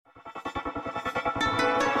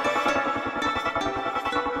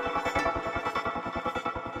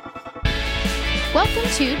Welcome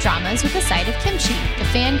to Dramas with a Side of Kimchi, the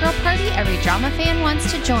fangirl party every drama fan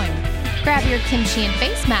wants to join. Grab your kimchi and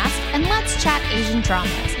face mask and let's chat Asian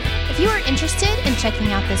dramas. If you are interested in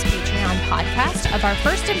checking out this Patreon podcast of our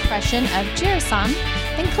first impression of Jiro-san,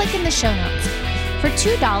 then click in the show notes. For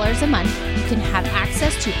 $2 a month, you can have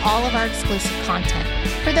access to all of our exclusive content.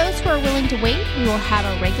 For those who are willing to wait, we will have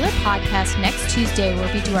a regular podcast next Tuesday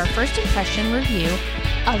where we do our first impression review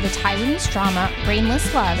of the Taiwanese drama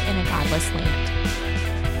Rainless Love in a Godless Land.